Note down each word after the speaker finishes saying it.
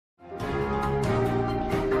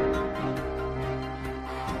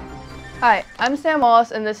Hi, I'm Sam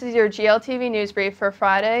Wallace, and this is your GLTV news brief for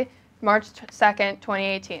Friday, March 2nd,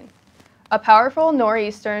 2018. A powerful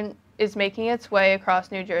nor'easter is making its way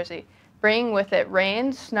across New Jersey, bringing with it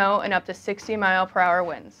rain, snow, and up to 60-mile-per-hour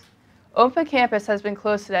winds. Open campus has been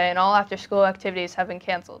closed today, and all after-school activities have been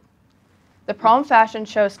canceled. The prom fashion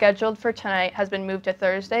show scheduled for tonight has been moved to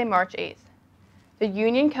Thursday, March 8th. The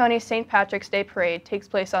Union County St. Patrick's Day Parade takes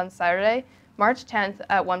place on Saturday, March 10th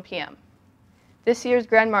at 1 p.m. This year's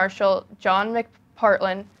Grand Marshal, John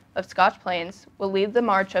McPartlin of Scotch Plains, will lead the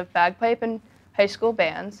march of bagpipe and high school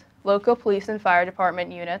bands, local police and fire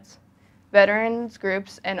department units, veterans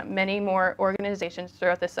groups, and many more organizations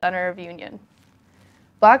throughout the center of Union.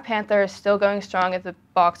 Black Panther is still going strong at the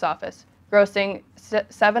box office, grossing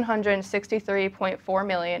 $763.4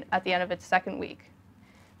 million at the end of its second week.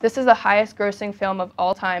 This is the highest grossing film of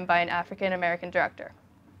all time by an African-American director.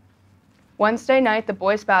 Wednesday night, the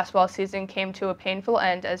boys' basketball season came to a painful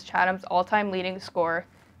end as Chatham's all-time leading scorer,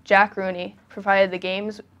 Jack Rooney, provided the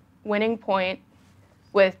game's winning point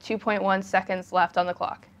with 2.1 seconds left on the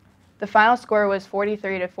clock. The final score was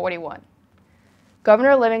 43-41.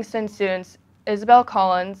 Governor Livingston students Isabel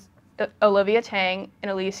Collins, Olivia Tang, and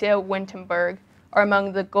Alicia Wintenberg are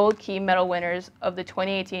among the Gold Key Medal winners of the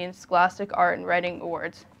 2018 Scholastic Art and Writing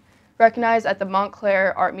Awards, recognized at the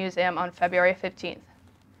Montclair Art Museum on February 15th.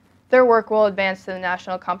 Their work will advance to the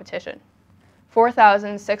national competition.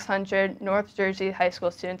 4,600 North Jersey high school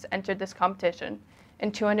students entered this competition,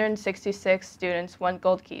 and 266 students won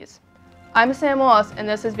Gold Keys. I'm Sam Wallace, and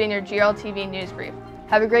this has been your GLTV News Brief.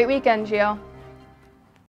 Have a great weekend, GL.